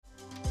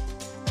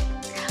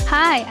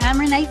Hi, I'm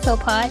Renee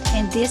Philpott,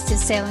 and this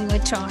is Selling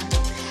with Charm.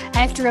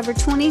 After over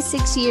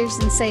 26 years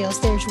in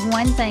sales, there's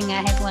one thing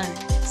I have learned.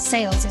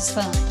 Sales is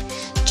fun.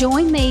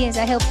 Join me as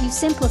I help you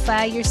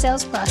simplify your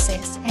sales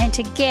process, and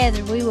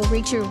together we will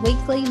reach your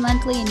weekly,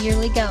 monthly, and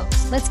yearly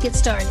goals. Let's get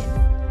started.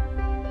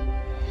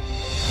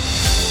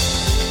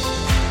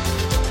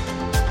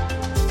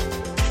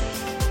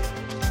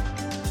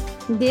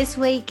 This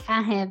week,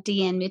 I have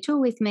Deanne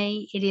Mitchell with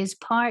me. It is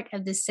part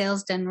of the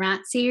Sales Done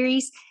Right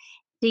series.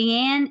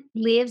 Deanne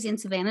lives in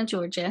Savannah,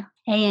 Georgia,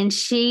 and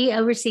she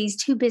oversees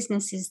two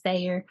businesses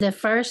there. The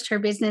first, her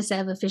business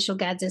of Official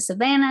Guides of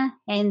Savannah,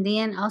 and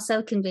then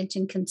also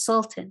Convention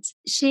Consultants.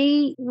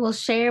 She will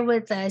share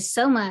with us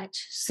so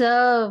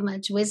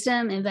much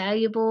wisdom and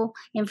valuable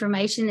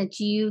information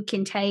that you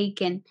can take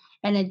and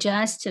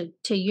adjust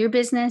to your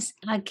business.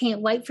 I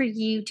can't wait for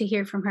you to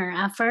hear from her.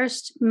 I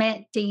first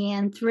met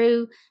Deanne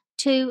through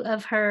two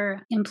of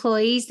her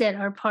employees that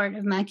are part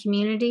of my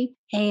community,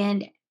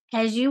 and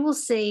as you will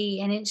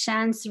see, and it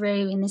shines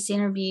through in this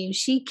interview,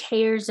 she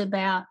cares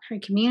about her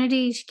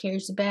community, she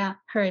cares about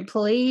her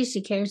employees,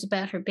 she cares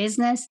about her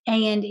business,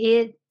 and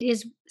it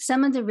is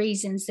some of the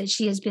reasons that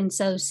she has been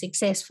so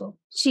successful.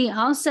 She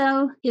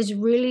also is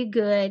really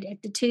good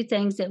at the two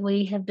things that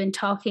we have been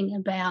talking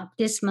about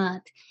this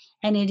month,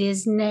 and it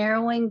is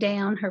narrowing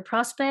down her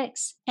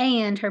prospects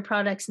and her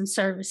products and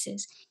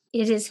services.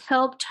 It has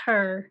helped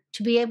her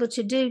to be able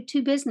to do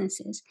two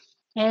businesses.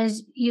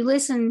 As you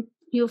listen,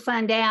 you'll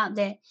find out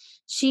that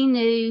she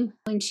knew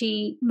when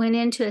she went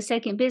into a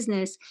second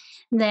business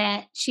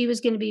that she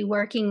was going to be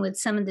working with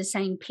some of the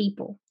same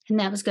people, and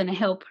that was going to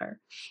help her.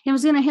 And it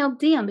was going to help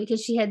them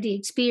because she had the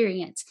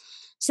experience.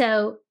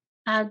 So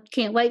I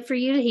can't wait for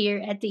you to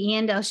hear. At the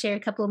end, I'll share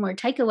a couple of more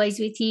takeaways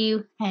with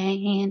you,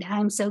 and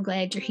I'm so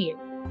glad you're here.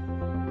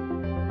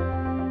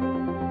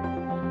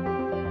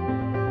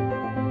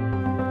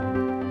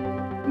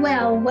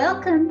 Well,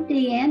 welcome,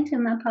 Deanne, to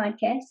my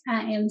podcast.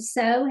 I am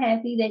so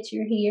happy that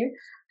you're here.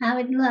 I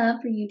would love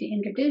for you to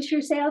introduce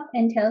yourself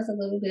and tell us a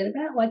little bit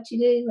about what you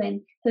do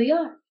and who you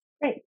are.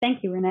 Great.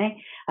 Thank you,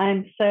 Renee.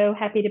 I'm so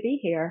happy to be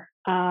here.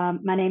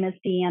 My name is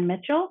Deanne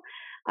Mitchell.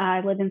 I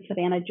live in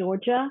Savannah,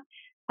 Georgia.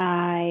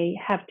 I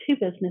have two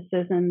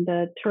businesses in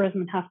the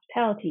tourism and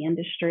hospitality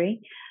industry.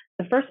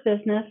 The first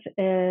business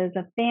is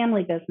a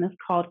family business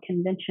called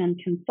Convention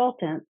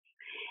Consultants.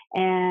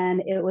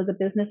 And it was a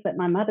business that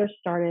my mother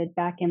started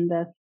back in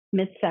the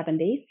mid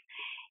 70s.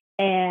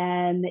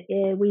 And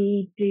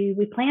we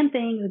plan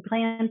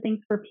things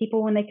for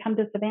people when they come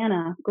to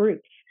Savannah,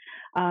 groups.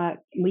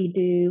 We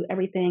do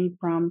everything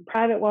from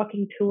private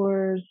walking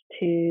tours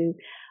to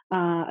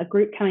a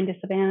group coming to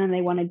Savannah and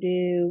they want to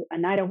do a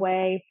night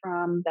away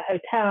from the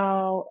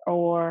hotel,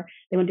 or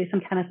they want to do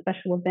some kind of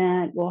special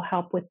event. We'll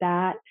help with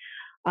that.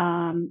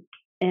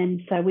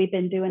 And so we've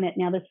been doing it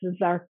now. This is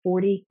our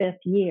 45th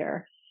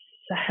year.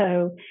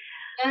 So,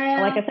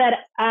 like I said,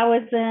 I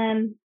was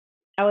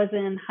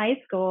in high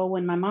school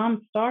when my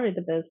mom started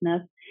the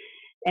business,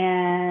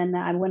 and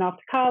I went off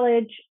to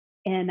college,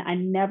 and I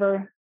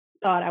never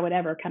thought I would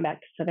ever come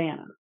back to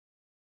Savannah.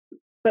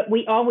 But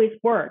we always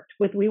worked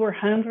we were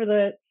home for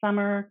the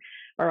summer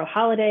or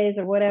holidays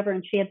or whatever,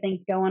 and she had things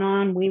going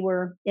on. We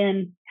were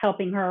in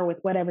helping her with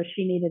whatever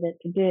she needed it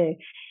to do.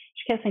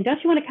 She kept saying,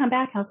 "Don't you want to come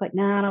back?" I was like,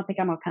 "No, I don't think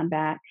I'm going to come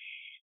back."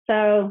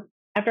 So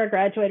after I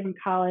graduated from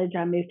college,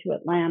 I moved to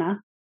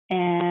Atlanta,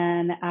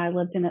 and I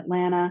lived in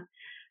Atlanta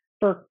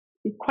for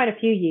quite a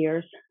few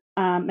years.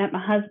 Met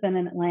my husband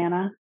in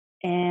Atlanta,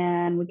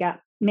 and we got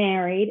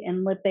married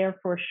and lived there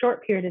for a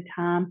short period of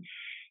time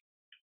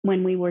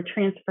when we were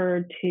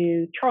transferred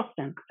to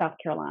Charleston, South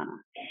Carolina.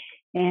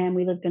 And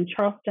we lived in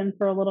Charleston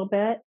for a little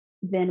bit.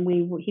 Then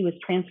he was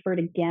transferred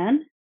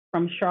again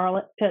from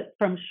Charleston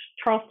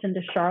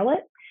to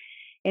Charlotte.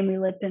 And we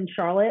lived in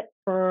Charlotte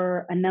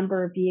for a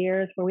number of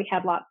years where we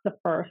had lots of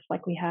firsts.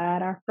 Like we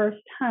had our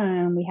first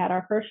home, we had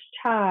our first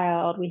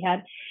child, we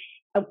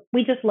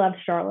just loved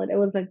Charlotte. It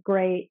was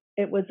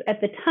at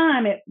the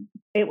time,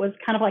 it was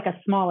kind of like a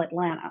small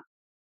Atlanta,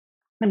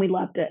 and we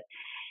loved it.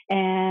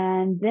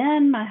 And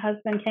then my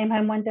husband came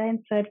home one day and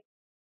said,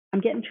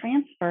 "I'm getting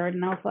transferred."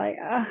 And I was like,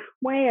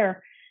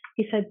 "Where?"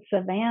 He said,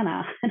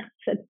 "Savannah." And I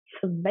said,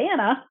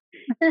 "Savannah?"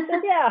 He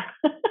said, "Yeah."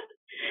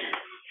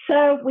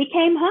 So we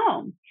came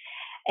home.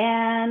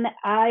 And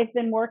I've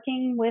been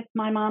working with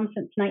my mom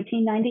since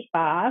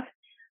 1995.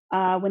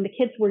 When the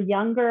kids were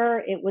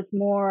younger, it was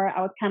more,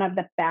 I was kind of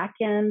the back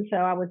end. So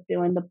I was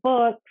doing the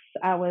books.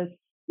 I was,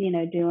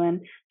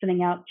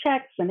 sending out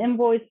checks and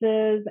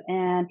invoices,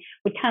 and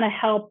would kind of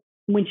help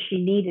when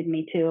she needed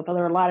me to. If there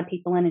were a lot of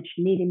people in and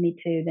she needed me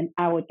to, then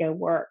I would go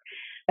work.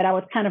 But I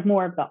was kind of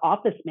more of the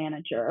office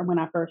manager when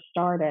I first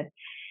started.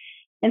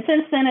 And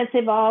since then, it's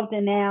evolved,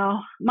 and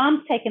now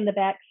Mom's taken the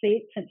back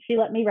seat since she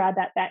let me ride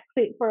that back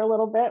seat for a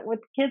little bit when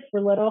the kids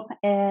were little.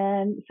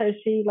 And so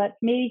she lets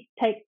me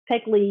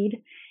take lead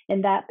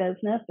in that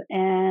business.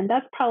 And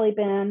that's probably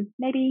been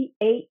maybe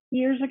 8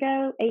 years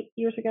ago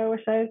or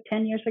so,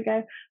 10 years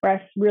ago, where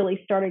I really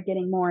started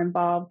getting more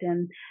involved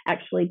in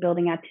actually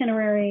building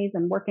itineraries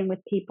and working with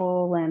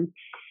people and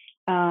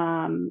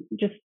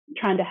just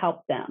trying to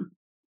help them.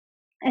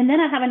 And then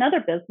I have another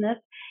business.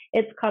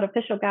 It's called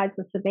Official Guides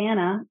of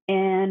Savannah,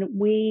 and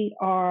we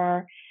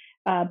are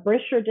a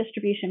brochure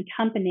distribution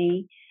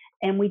company,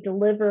 and we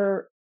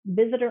deliver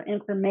visitor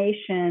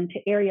information to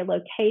area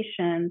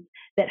locations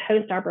that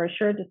host our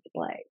brochure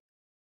displays.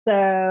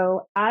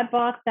 So I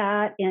bought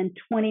that in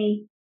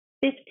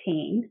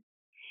 2015,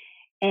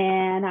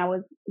 and I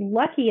was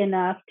lucky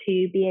enough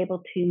to be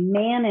able to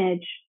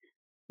manage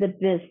the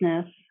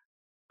business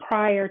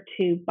prior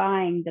to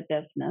buying the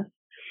business.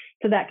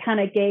 So that kind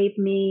of gave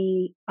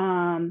me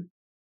time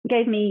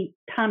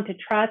to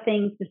try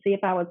things to see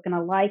if I was going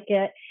to like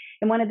it.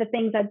 And one of the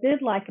things I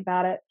did like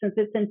about it, since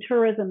it's in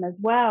tourism as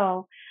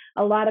well,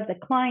 a lot of the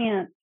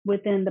clients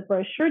within the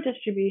brochure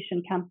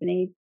distribution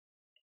companies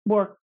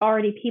were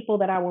already people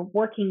that I were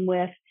working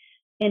with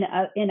in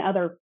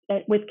other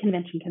with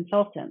convention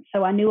consultants.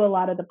 So I knew a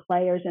lot of the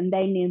players, and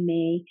they knew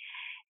me.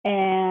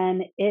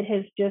 And it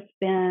has just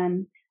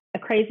been a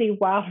crazy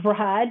wild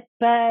ride,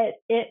 but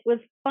it was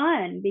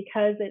fun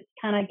because it's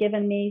kind of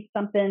given me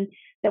something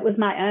that was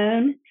my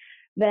own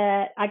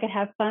that I could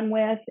have fun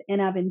with.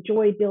 And I've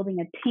enjoyed building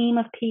a team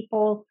of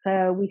people.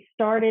 So we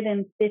started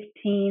in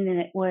 15, and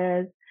it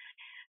was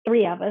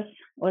 3 of us. It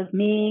was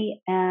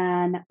me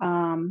and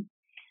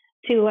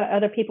 2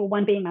 other people,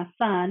 one being my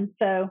son.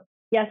 So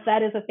yes,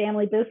 that is a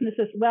family business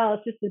as well.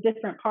 It's just a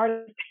different part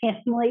of the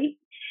family.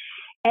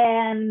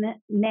 And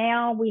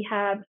now we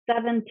have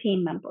 7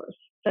 team members.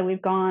 So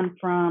we've gone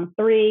from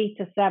 3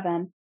 to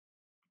 7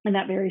 in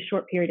that very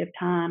short period of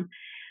time.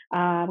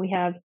 We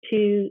have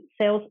 2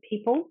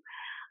 salespeople,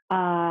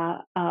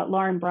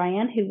 Laura and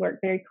Brian, who work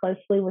very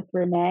closely with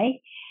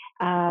Renee.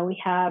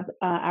 We have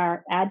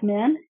our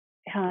admin.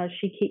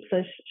 She keeps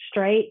us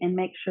straight and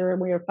makes sure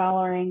we are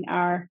following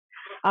our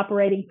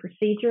operating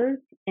procedures.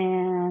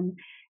 And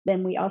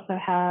then we also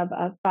have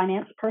a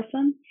finance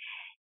person.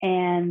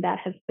 And that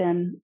has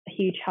been a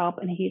huge help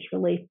and a huge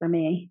relief for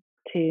me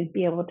to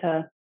be able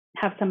to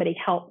have somebody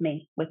help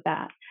me with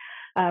that.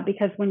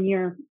 Because when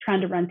you're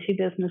trying to run 2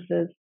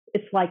 businesses,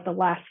 it's like the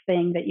last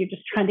thing that you're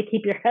just trying to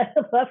keep your head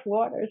above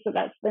water. So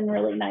that's been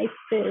really nice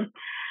too.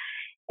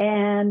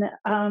 And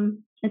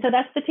so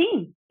that's the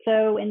team.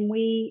 So, and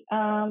we,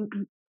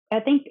 I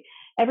think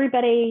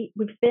everybody,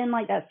 we've been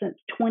like that since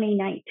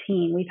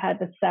 2019. We've had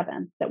the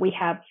 7 that we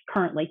have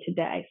currently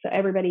today. So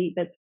everybody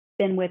that's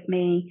been with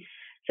me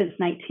since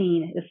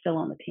 19 is still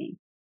on the team.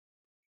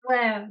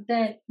 Wow,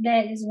 that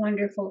is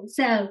wonderful.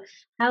 So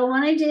I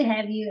wanted to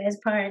have you as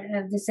part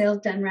of the Sales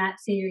Done Right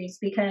series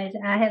because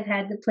I have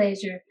had the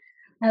pleasure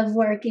of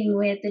working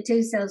with the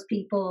 2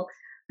 salespeople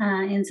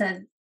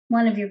inside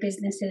one of your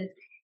businesses.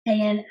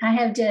 And I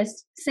have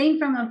just seen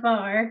from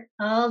afar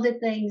all the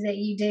things that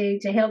you do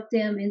to help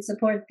them and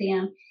support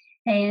them.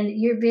 And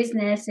your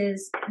business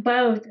is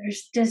both are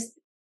just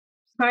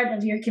part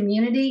of your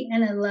community.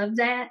 And I love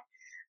that.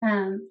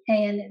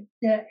 And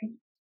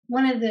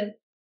one of the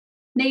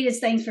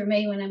neatest things for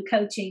me when I'm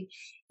coaching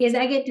is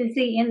I get to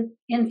see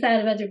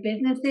inside of other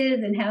businesses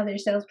and how their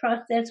sales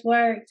process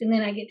works. And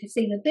then I get to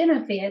see the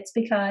benefits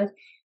because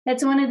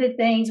that's one of the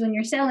things when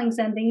you're selling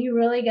something, you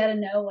really got to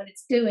know what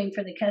it's doing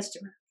for the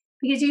customer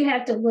because you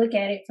have to look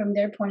at it from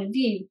their point of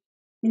view.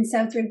 And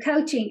so through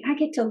coaching, I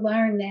get to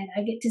learn that.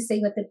 I get to see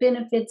what the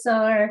benefits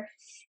are.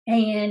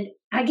 And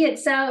I get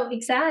so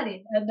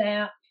excited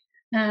about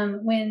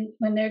when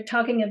they're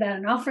talking about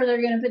an offer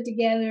they're going to put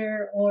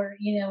together, or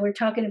we're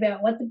talking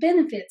about what the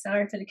benefits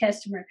are for the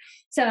customer.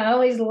 So I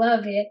always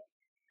love it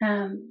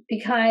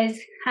because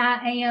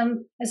I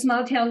am a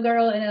small town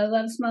girl and I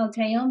love small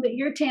town, but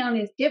your town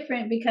is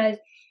different because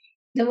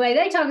the way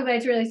they talk about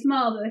it's really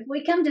small. But if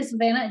we come to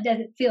Savannah, it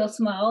doesn't feel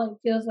small;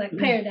 it feels like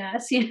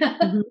paradise,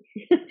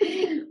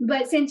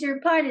 But since you're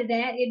part of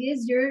that, it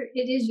is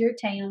your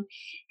town,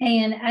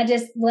 and I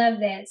just love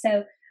that.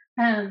 So.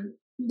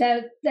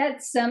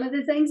 That's some of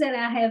the things that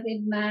I have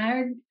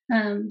admired.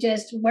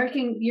 Just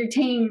working your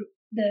team,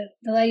 the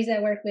ladies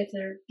I work with,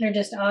 they're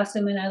just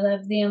awesome, and I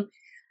love them.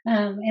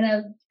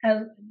 And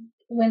I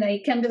when they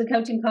come to the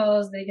coaching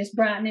calls, they just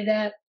brighten it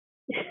up.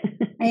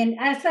 And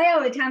I say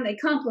all the time they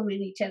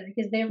complement each other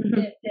because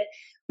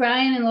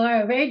Brian and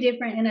Laura are very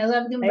different, and I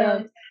love them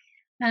both.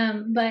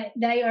 But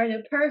they are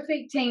the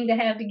perfect team to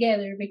have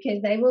together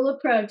because they will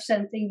approach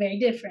something very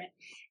different,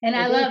 and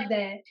I love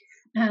that.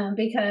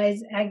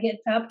 Because I get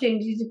the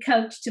opportunity to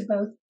coach to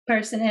both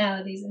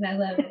personalities, and I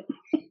love it.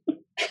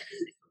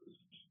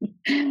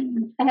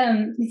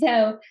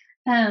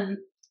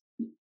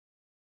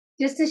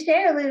 Just to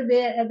share a little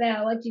bit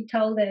about what you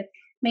told us,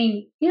 I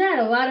mean, you had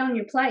a lot on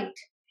your plate.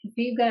 If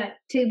you've got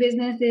 2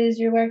 businesses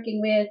you're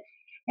working with,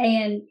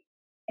 and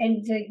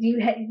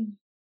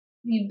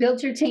you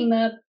built your team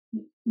up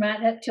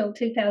right up till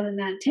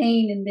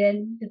 2019, and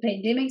then the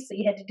pandemic, so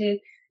you had to do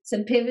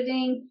some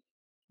pivoting.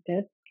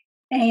 Good.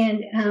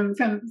 And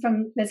from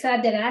the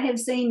side that I have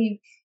seen,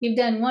 you've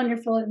done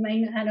wonderful. I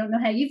mean, I don't know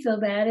how you feel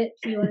about it.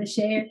 If you want to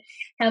share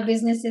how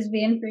business has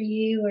been for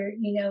you, or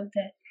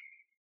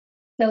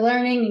the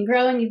learning and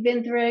growing you've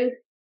been through.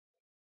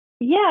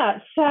 Yeah,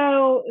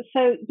 so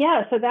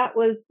that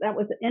was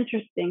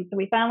interesting. So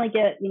we finally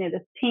get,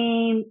 this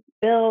team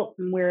built,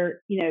 and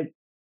we're,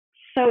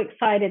 so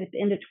excited at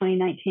the end of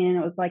 2019.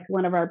 It was like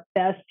one of our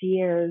best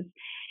years.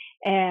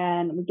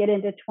 And we get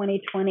into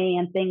 2020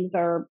 and things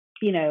are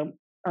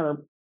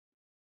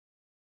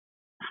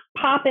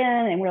popping,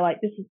 and we're like,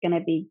 this is going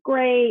to be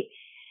great.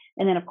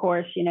 And then of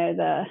course,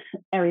 the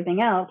everything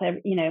else,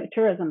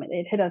 tourism,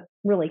 it hit us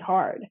really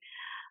hard.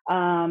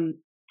 Um,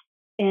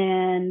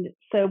 and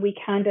so we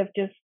kind of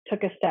just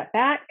took a step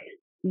back.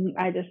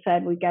 I just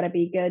said we got to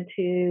be good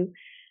to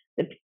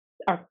the,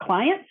 our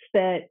clients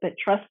that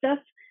trust us,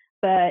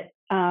 but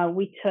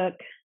we took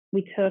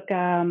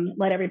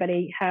let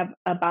everybody have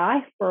a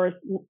buy for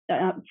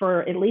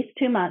at least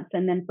 2 months,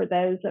 and then for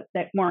those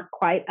that weren't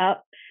quite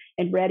up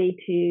and ready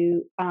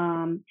to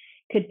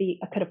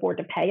could afford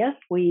to pay us,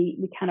 we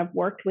kind of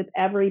worked with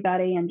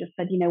everybody and just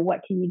said,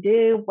 what can you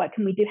do? What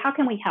can we do? How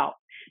can we help?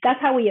 That's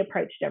how we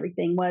approached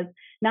everything. Was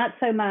not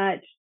so much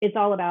it's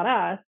all about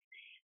us,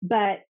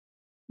 but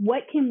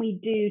what can we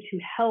do to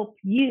help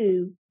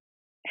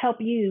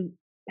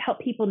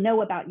people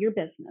know about your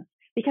business,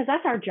 because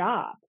that's our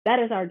job. That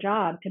is our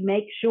job, to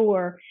make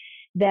sure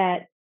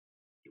that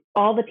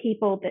all the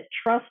people that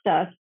trust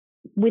us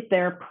with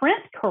their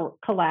print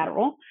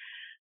collateral,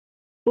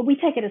 but we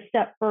take it a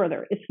step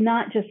further. It's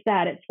not just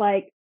that. It's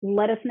like,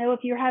 let us know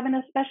if you're having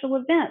a special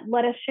event.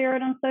 Let us share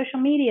it on social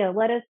media.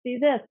 Let us do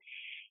this,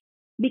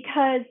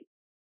 because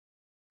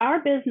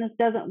our business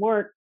doesn't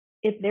work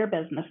if their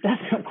business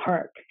doesn't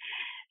work.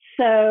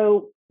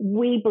 So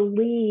we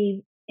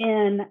believe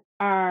in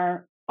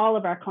all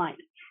of our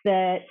clients,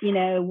 that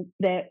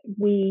that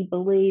we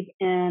believe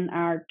in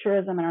our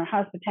tourism and our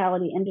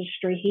hospitality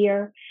industry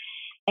here,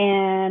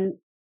 and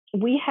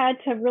we had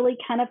to really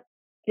kind of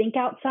think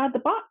outside the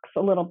box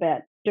a little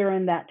bit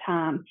during that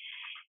time.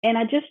 And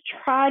I just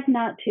tried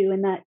not to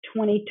in that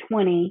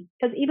 2020,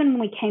 because even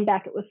when we came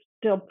back, it was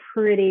still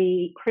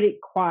pretty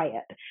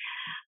quiet.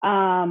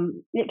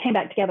 It came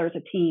back together as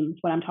a team is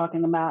what I'm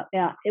talking about.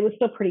 Yeah, it was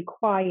still pretty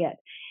quiet.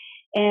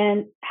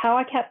 And how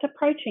I kept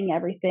approaching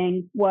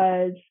everything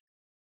was,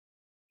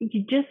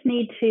 you just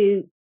need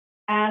to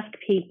ask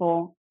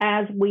people,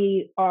 as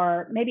we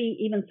are, maybe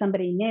even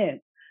somebody new,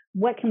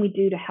 what can we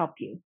do to help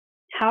you?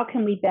 How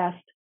can we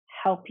best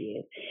help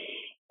you?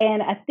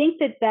 And I think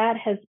that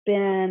has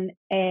been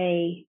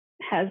a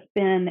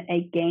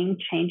game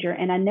changer.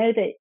 And I know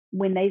that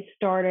when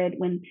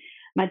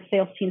my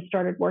sales team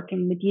started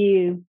working with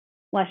you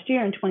last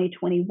year in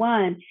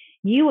 2021,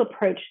 you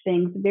approached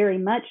things very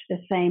much the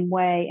same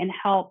way and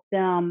helped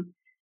them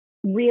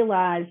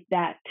realize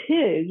that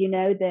too,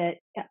 that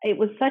it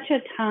was such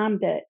a time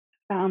that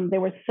there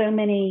were so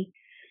many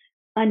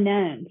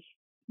unknowns,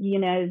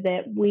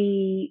 that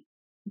we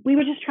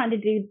were just trying to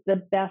do the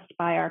best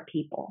by our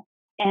people.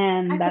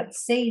 And I could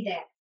see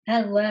that.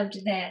 I loved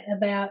that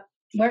about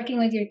working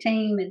with your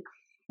team, and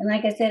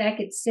like I said, I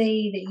could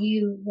see that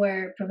you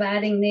were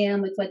providing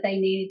them with what they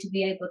needed to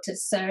be able to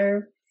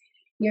serve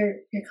your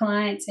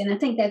clients, and I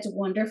think that's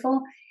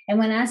wonderful. And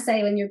when I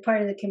say when you're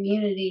part of the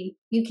community,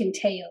 you can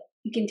tell.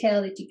 You can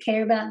tell that you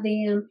care about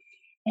them,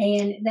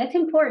 and that's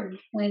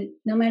important. When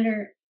no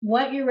matter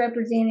what you're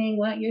representing,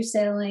 what you're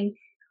selling,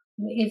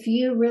 if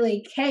you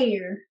really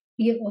care,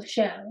 it will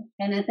show.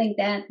 And I think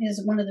that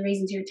is one of the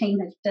reasons your team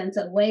has done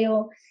so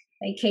well.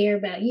 They care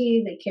about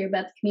you, they care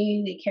about the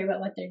community, they care about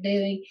what they're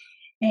doing.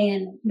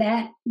 And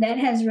that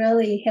has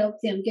really helped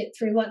them get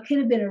through what could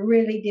have been a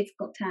really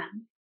difficult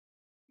time.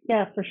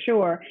 yeah, for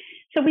sure.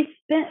 So we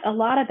spent a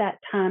lot of that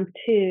time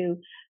too,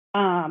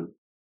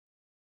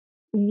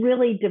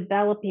 really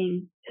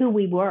developing who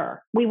we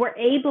were. We were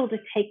able to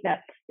take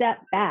that step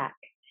back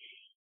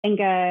and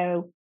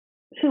go,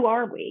 who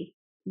are we?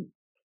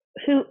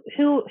 Who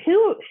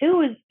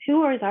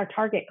is our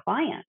target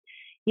client?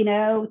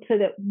 So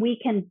that we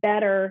can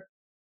better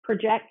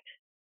project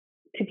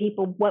to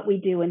people what we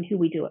do and who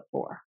we do it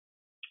for.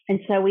 And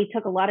so we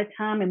took a lot of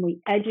time and we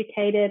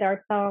educated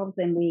ourselves,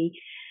 and we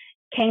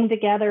came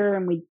together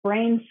and we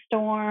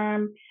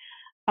brainstormed,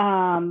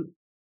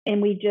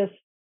 and we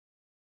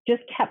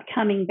just kept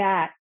coming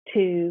back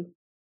to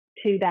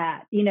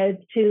that,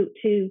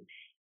 to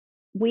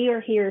we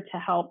are here to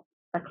help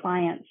our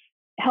clients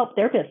help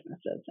their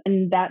businesses.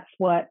 And that's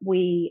what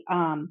we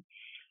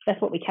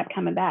kept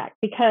coming back,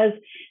 because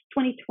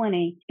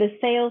 2020, the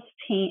sales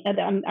team,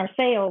 our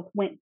sales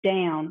went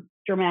down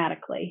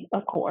dramatically,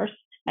 of course,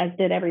 as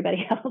did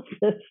everybody else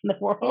in the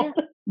world.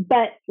 Yeah.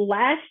 But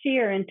last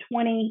year in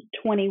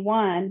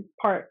 2021,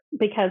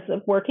 because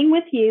of working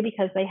with you,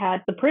 because they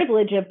had the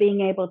privilege of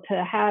being able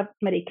to have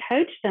somebody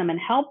coach them and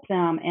help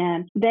them,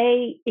 and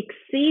they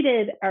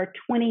exceeded our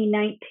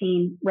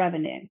 2019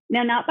 revenue.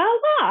 Now, not by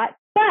a lot,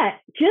 but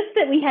just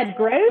that we had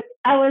growth,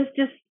 I was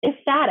just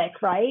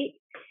ecstatic, right?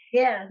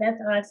 Yeah, that's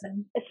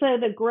awesome. So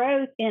the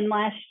growth in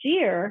last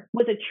year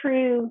was a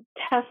true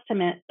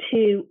testament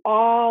to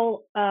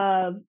all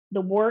of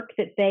the work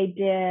that they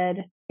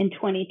did in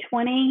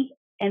 2020,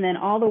 and then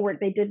all the work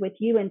they did with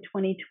you in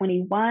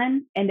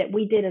 2021, and that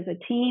we did as a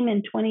team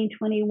in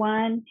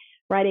 2021,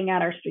 writing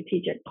out our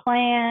strategic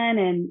plan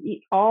and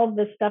all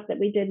the stuff that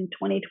we did in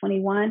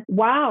 2021,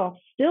 while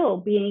still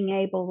being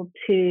able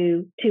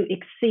to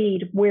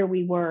exceed where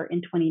we were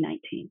in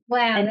 2019.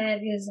 Wow, and that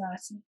is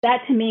awesome.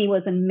 That to me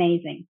was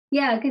amazing.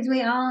 Yeah, because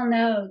we all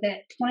know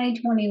that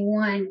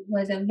 2021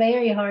 was a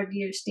very hard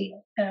year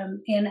still.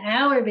 In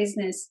our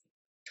business,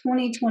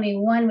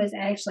 2021 was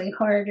actually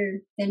harder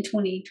than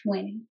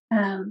 2020.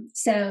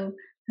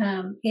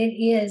 It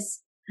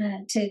is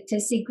to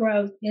see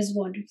growth is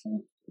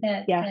wonderful.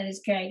 That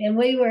is great. And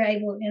we were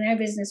able, in our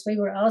business, we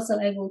were also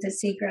able to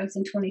see growth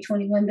in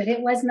 2021, but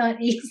it was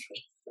not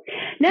easy.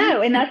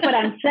 No, and that's what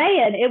I'm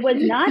saying. It was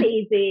not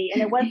easy,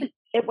 and it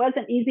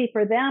wasn't easy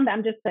for them.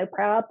 I'm just so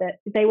proud that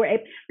they were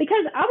able,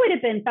 because I would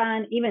have been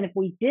fine even if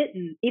we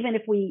didn't, even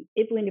if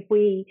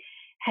we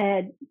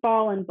had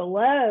fallen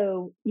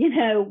below,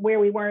 where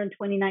we were in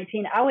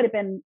 2019, I would have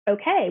been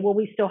okay. Well,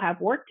 we still have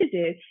work to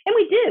do. And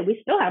we do. We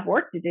still have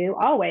work to do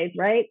always,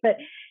 right? But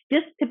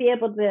just to be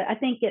able to, I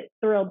think it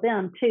thrilled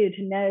them too,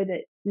 to know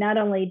that not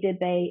only did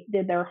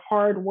their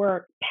hard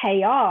work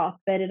pay off,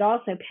 but it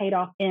also paid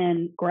off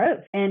in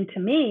growth. And to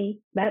me,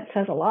 that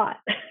says a lot.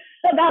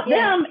 About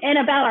them and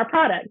about our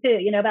product too,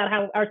 about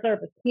how our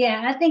service.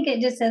 Yeah, I think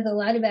it just says a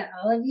lot about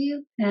all of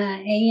you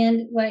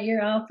and what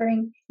you're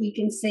offering. You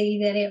can see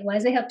that it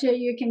was a help to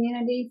your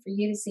community, for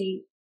you to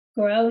see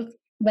growth,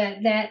 but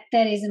that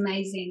is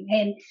amazing.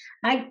 And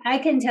I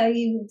can tell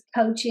you,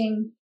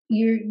 coaching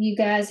you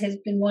guys has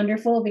been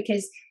wonderful,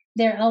 because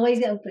they're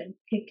always open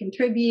to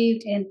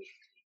contribute, and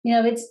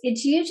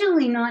it's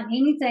usually not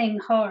anything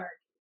hard.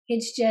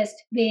 It's just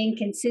being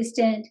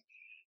consistent.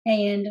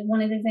 And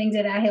one of the things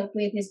that I help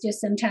with is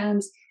just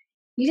sometimes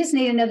you just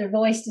need another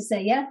voice to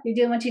say, yeah, you're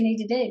doing what you need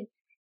to do.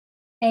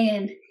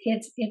 And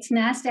it's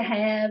nice to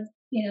have,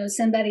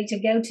 somebody to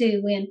go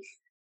to when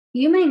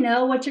you may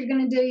know what you're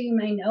going to do. You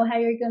may know how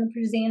you're going to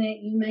present it.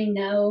 You may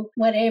know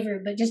whatever,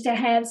 but just to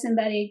have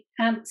somebody,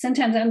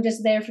 sometimes I'm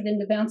just there for them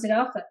to bounce it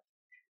off of.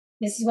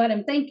 This is what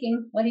I'm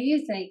thinking. What do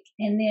you think?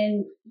 And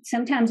then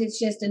sometimes it's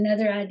just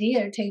another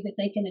idea or two that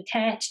they can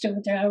attach to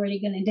what they're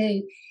already going to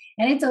do.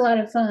 And it's a lot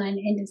of fun.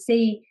 And to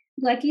see,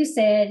 like you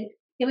said,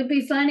 it would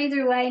be fun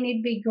either way and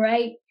it'd be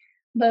great.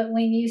 But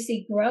when you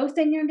see growth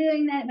and you're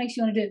doing that, it makes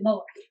you want to do it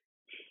more.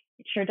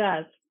 It sure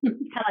does. Kind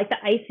of like the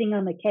icing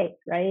on the cake,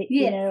 right?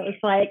 Yes.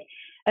 It's like,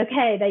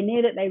 okay, they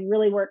knew that they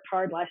really worked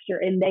hard last year,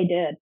 and they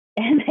did.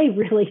 And they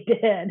really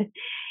did.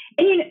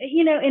 And,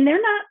 and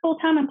they're not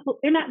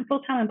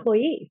full-time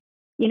employees.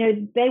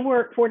 They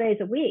work 4 days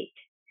a week.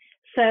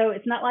 So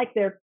it's not like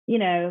they're,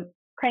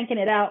 cranking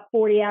it out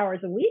 40 hours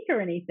a week or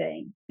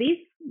anything. These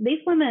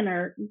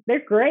women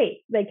they're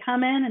great. They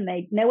come in and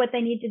they know what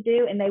they need to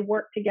do, and they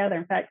work together.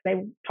 In fact, they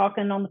were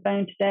talking on the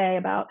phone today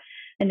about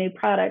a new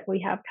product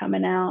we have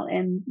coming out,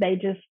 and they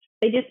just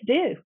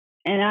do.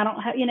 And I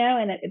don't have,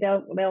 and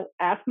they'll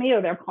ask me,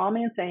 or they'll call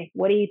me and say,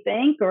 what do you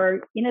think? Or,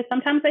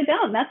 sometimes they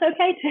don't. That's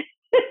okay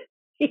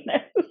too.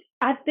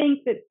 I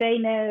think that they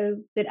know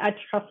that I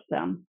trust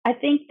them. I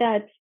think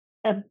that's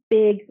a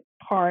big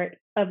part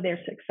of their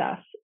success,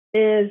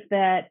 is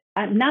that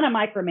I'm not a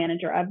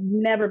micromanager. I've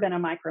never been a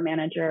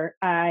micromanager.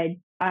 I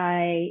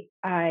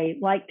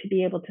like to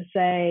be able to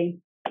say,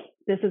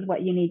 this is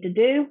what you need to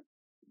do.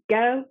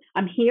 Go.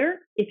 I'm here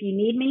if you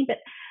need me. But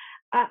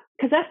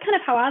because that's kind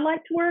of how I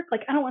like to work.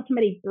 Like, I don't want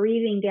somebody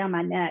breathing down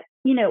my neck.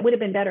 It would have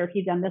been better if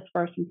you'd done this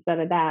first instead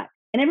of that.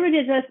 And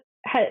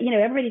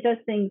everybody does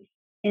things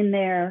in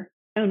their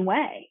own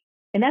way,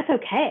 and that's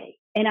okay.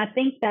 And I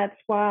think that's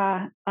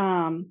why,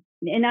 and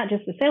not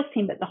just the sales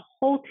team, but the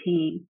whole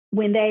team,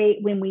 when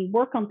we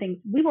work on things,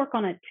 we work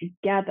on it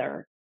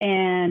together,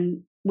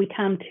 and we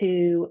come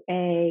to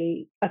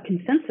a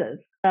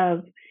consensus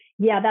of,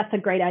 yeah, that's a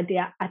great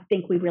idea. I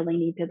think we really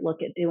need to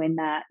look at doing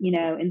that,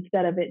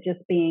 instead of it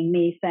just being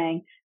me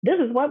saying, this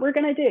is what we're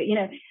going to do.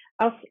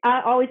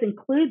 I always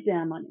include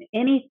them on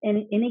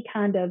any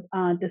kind of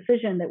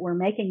decision that we're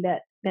making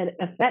that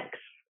affects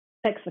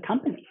the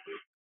company.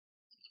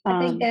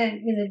 I think that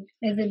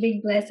is a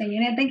big blessing.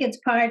 And I think it's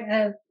part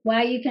of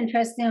why you can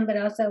trust them, but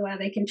also why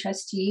they can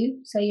trust you.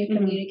 So your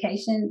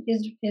communication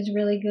is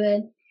really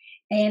good.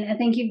 And I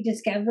think you've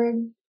discovered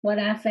what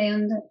I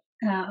found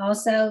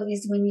also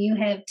is when you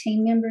have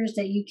team members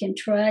that you can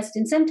trust.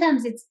 And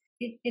sometimes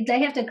they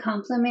have to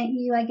compliment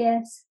you, I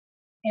guess.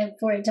 And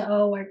for it to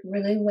all work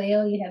really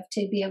well, you have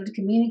to be able to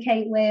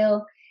communicate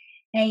well,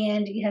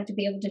 and you have to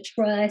be able to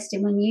trust.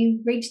 And when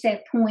you reach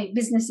that point,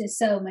 business is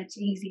so much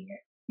easier,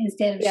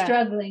 instead of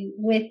struggling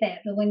with that.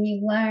 But when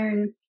you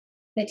learn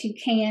that you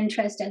can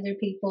trust other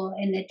people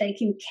and that they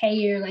can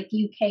care like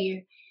you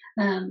care,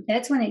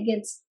 that's when it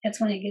gets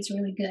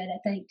really good, I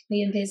think, to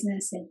be in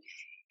business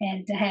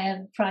and to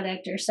have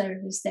product or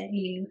service that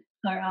you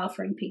are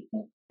offering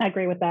people. I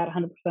agree with that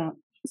 100%.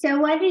 So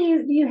what do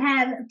you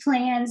have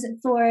plans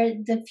for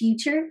the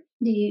future?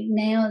 Do you,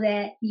 now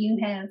that you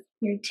have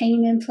your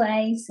team in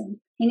place, and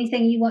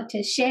anything you want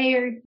to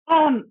share?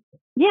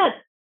 Yeah,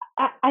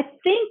 I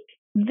think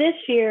this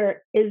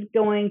year is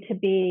going to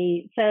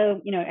be,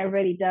 so,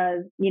 everybody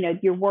does,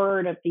 your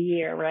word of the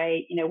year,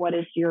 right? What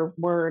is your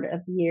word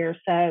of the year?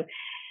 So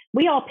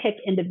we all pick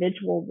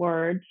individual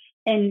words.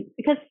 And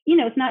because,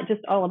 it's not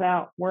just all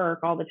about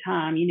work all the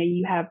time,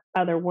 you have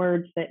other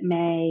words that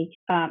may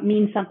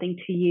mean something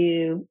to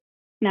you,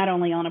 not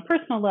only on a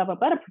personal level,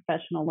 but a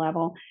professional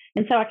level.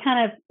 And so I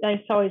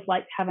just always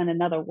like having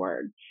another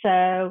word.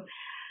 So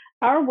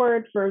our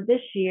word for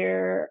this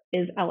year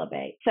is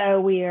elevate.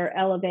 So we are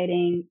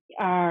elevating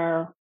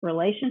our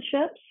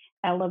relationships,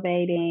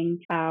 elevating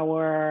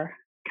our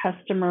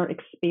customer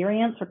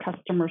experience or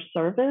customer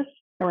service,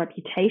 our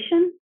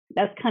reputation.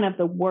 That's kind of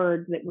the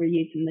word that we're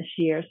using this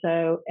year.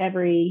 So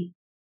every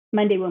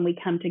Monday when we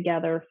come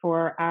together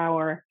for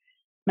our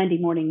Monday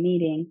morning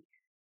meeting,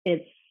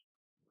 it's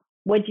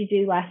what'd you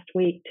do last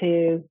week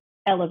to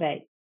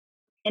elevate?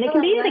 And it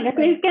can be anything.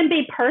 It can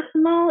be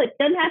personal. It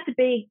doesn't have to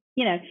be,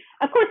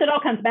 of course, it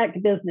all comes back to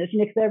business,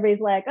 because everybody's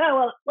like, oh,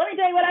 well, let me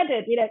tell you what I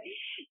did.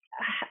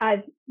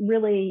 I've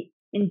really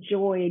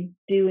enjoyed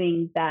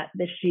doing that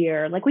this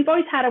year. Like, we've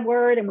always had a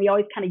word and we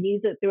always kind of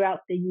use it throughout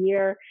the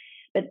year.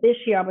 But this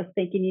year I was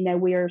thinking,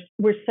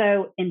 we're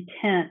so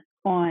intent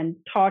on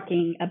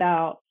talking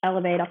about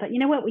elevate. I thought,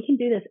 what, we can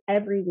do this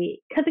every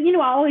week. Because,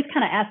 I always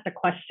kind of ask the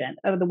question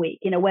of the week,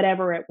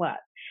 whatever it was.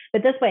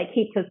 But this way it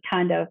keeps us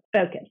kind of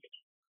focused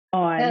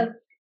on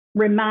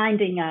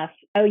reminding us,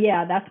 oh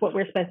yeah, that's what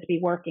we're supposed to be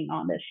working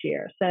on this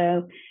year.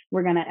 So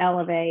we're going to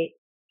elevate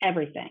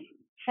everything.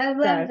 I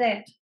love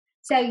that.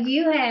 So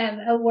you have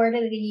a word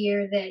of the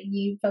year that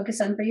you focus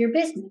on for your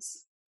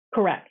business.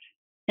 Correct.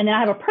 And then I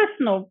have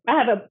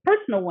a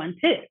personal one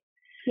too.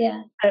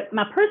 Yeah.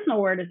 My personal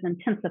word is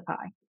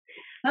intensify.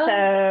 Oh.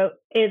 So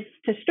it's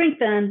to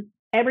strengthen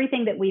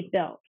everything that we've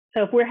built.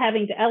 So if we're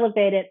having to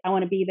elevate it, I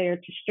want to be there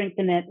to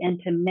strengthen it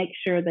and to make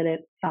sure that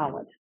it's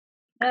solid.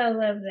 I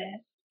love that.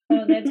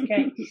 Oh, that's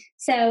great.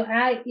 So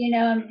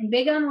I'm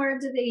big on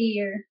words of the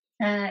year,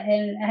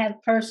 and I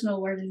have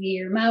personal word of the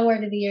year. My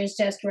word of the year is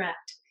just right,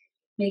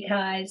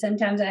 because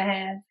sometimes I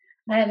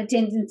have a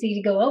tendency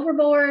to go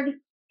overboard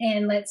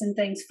and let some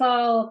things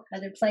fall,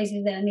 other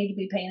places that I need to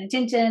be paying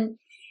attention.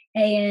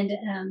 And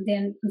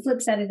then the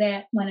flip side of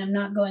that, when I'm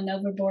not going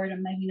overboard,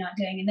 I'm maybe not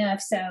doing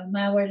enough. So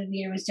my word of the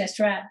year was just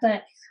right.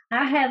 But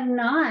I have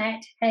not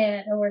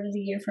had a word of the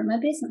year for my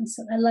business.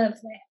 So I love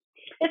that.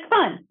 It's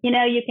fun.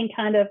 You can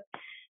kind of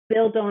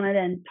build on it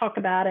and talk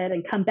about it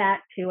and come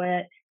back to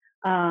it.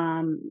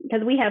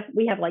 Because we have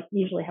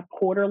usually have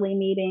quarterly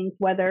meetings,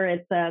 whether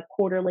it's a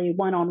quarterly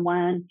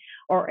one-on-one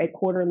or a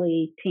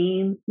quarterly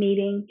team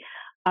meeting.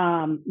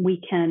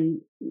 We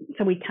kind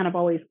of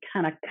always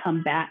kind of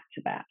come back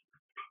to that.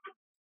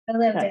 I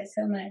love that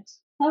so much.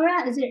 All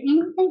right. Is there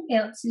anything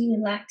else you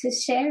would like to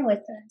share with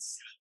us?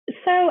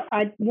 So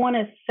I want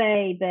to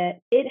say that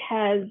it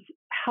has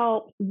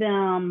helped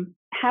them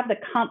have the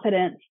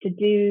confidence to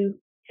do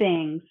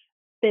things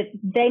that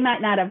they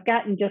might not have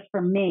gotten just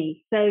from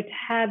me. So to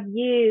have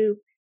you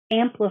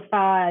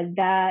amplify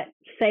that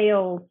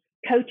sales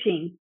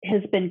coaching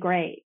has been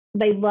great.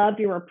 They love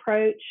your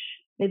approach.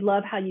 They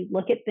love how you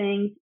look at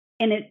things.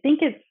 And I think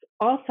it's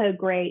also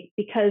great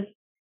because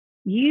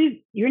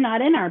you're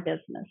not in our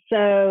business.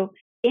 So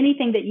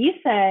anything that you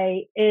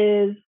say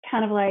is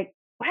kind of like,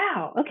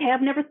 wow, okay,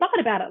 I've never thought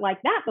about it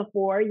like that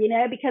before,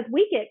 because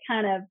we get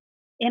kind of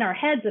in our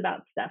heads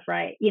about stuff,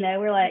 right?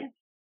 We're like,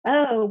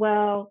 oh,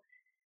 well,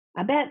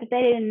 I bet that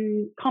they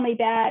didn't call me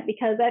back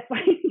because that's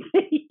why,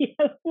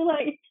 we're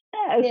like,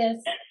 oh.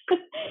 Yes.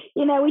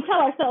 We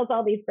tell ourselves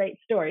all these great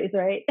stories,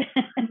 right?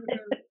 Mm-hmm.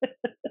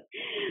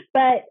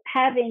 But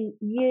having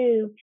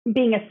you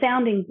being a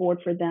sounding board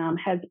for them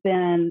has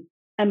been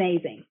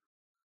amazing.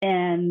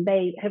 And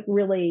they have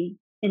really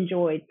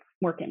enjoyed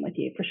working with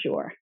you for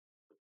sure.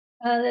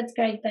 Oh, that's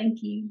great. Thank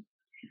you.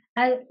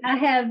 I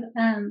have,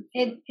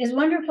 it is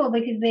wonderful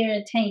because they're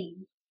a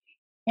team.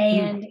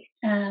 And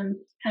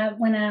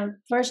when I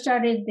first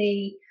started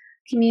the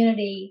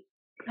community,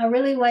 I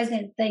really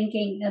wasn't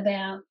thinking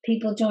about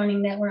people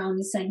joining that were on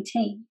the same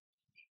team.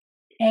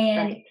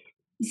 And right.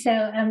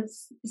 So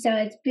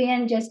it's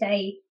been just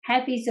a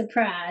happy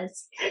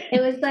surprise.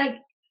 It was like,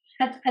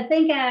 I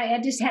think I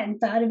just hadn't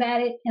thought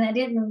about it, and I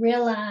didn't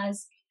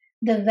realize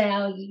the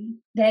value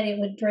that it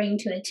would bring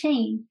to a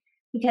team,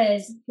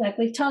 because like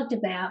we've talked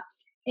about,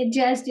 it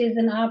just is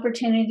an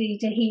opportunity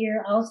to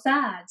hear all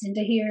sides and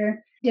to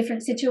hear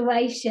different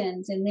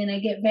situations. And then I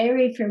get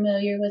very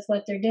familiar with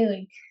what they're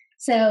doing.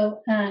 So,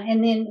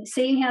 and then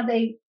seeing how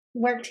they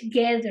work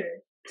together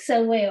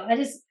so well. It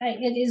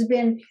has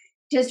been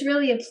just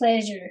really a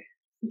pleasure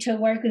to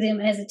work with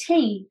them as a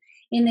team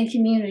in the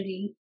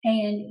community.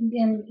 And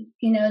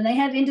they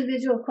have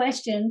individual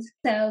questions,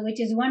 so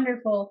which is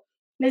wonderful.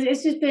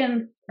 It's just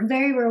been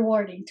very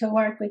rewarding to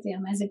work with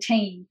them as a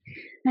team.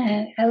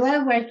 And I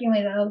love working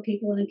with all the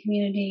people in the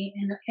community,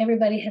 and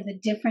everybody has a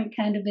different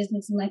kind of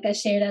business. And like I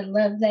shared, I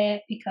love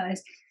that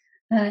because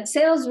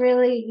sales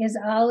really is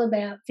all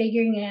about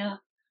figuring out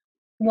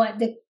what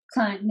the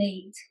client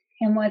needs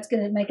and what's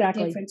going to make a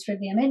difference for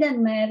them. It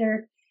doesn't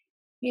matter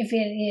if it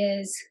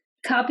is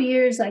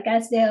copiers like I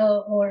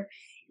sell, or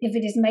if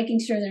it is making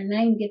sure their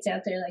name gets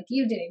out there like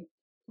you do.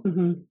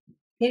 Mm-hmm.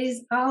 It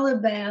is all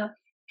about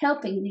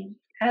helping them.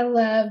 I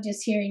love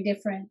just hearing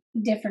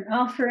different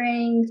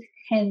offerings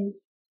and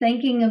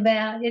thinking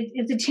about it.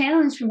 It's a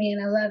challenge for me,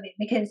 and I love it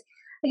because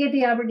I get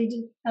the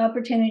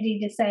opportunity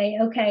to say,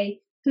 okay,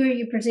 who are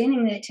you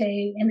presenting that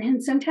to? And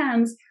then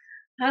sometimes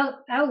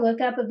I'll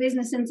look up a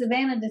business in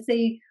Savannah to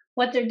see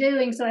what they're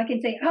doing, so I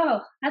can say,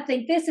 oh, I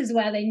think this is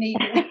why they need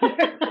it.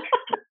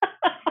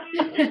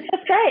 That's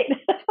great.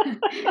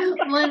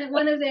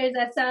 One of theirs,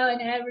 I saw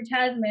an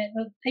advertisement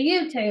of a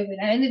YouTube, and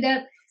I ended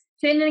up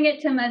sending it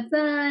to my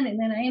son, and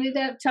then I ended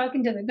up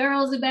talking to the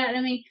girls about it.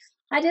 I mean,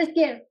 I just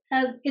get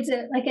it's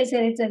a like I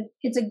said,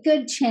 it's a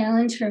good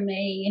challenge for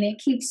me, and it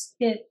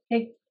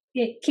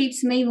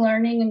keeps me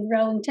learning and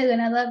growing too,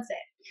 and I love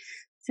that.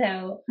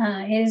 So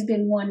it has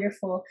been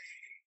wonderful.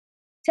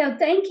 So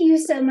thank you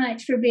so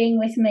much for being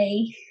with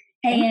me.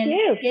 Thank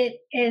you. It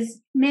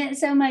has meant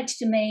so much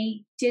to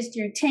me, just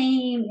your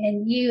team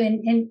and you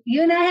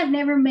and I have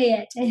never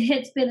met. And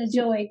it's been a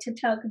joy to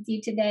talk with you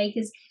today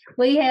because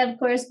we have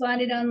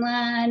corresponded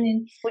online,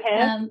 and We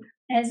have.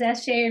 as I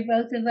shared,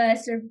 both of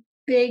us are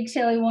big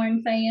Shelley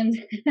Warren fans.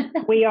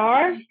 We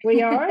are.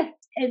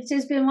 It's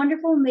just been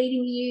wonderful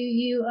meeting you.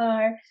 You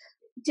are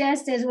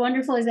just as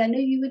wonderful as I knew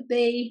you would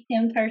be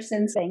in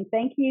person.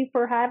 Thank you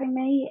for having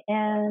me,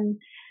 and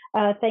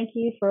thank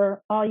you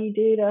for all you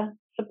do to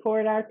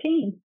support our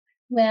team.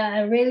 Well,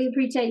 I really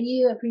appreciate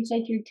you. I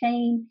appreciate your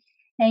team.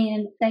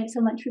 And thanks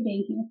so much for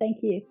being here. Thank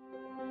you.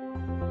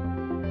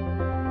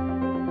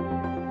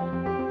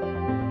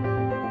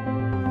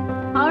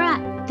 All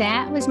right.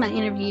 That was my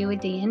interview with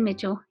Deanne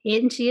Mitchell.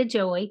 Isn't she a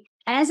joy?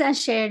 As I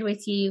shared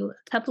with you,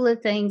 a couple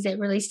of things that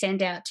really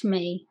stand out to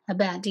me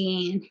about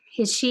Deanne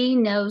is she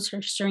knows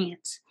her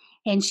strengths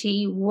and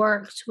she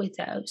works with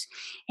those.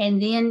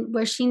 And then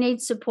where she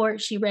needs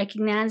support, she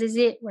recognizes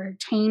it. Where her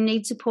team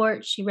needs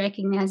support, she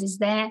recognizes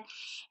that.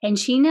 And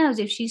she knows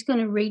if she's going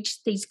to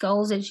reach these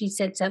goals that she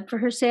sets up for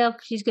herself,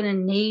 she's going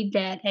to need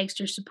that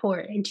extra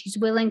support. And she's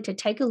willing to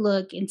take a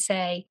look and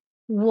say,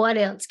 what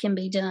else can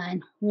be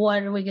done?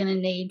 What are we going to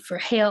need for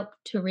help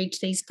to reach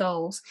these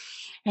goals?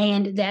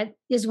 And that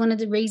is one of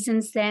the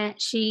reasons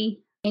that she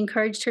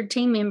encouraged her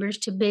team members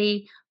to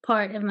be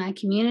part of my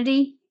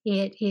community.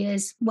 It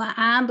is why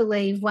I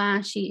believe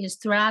why she is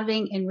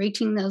thriving and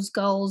reaching those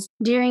goals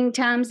during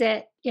times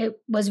that it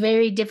was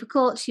very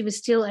difficult. She was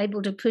still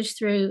able to push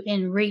through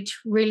and reach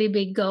really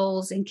big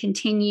goals and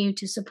continue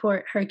to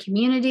support her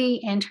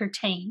community and her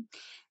team.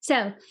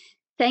 So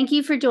thank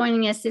you for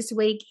joining us this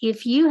week.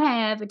 If you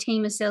have a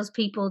team of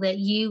salespeople that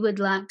you would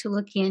like to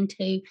look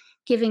into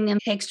giving them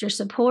extra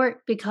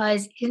support,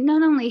 because it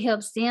not only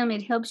helps them,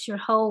 it helps your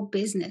whole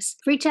business.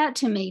 Reach out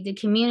to me. The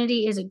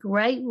community is a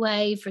great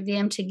way for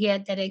them to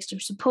get that extra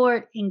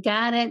support and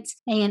guidance,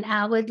 and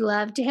I would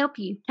love to help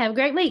you. Have a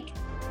great week.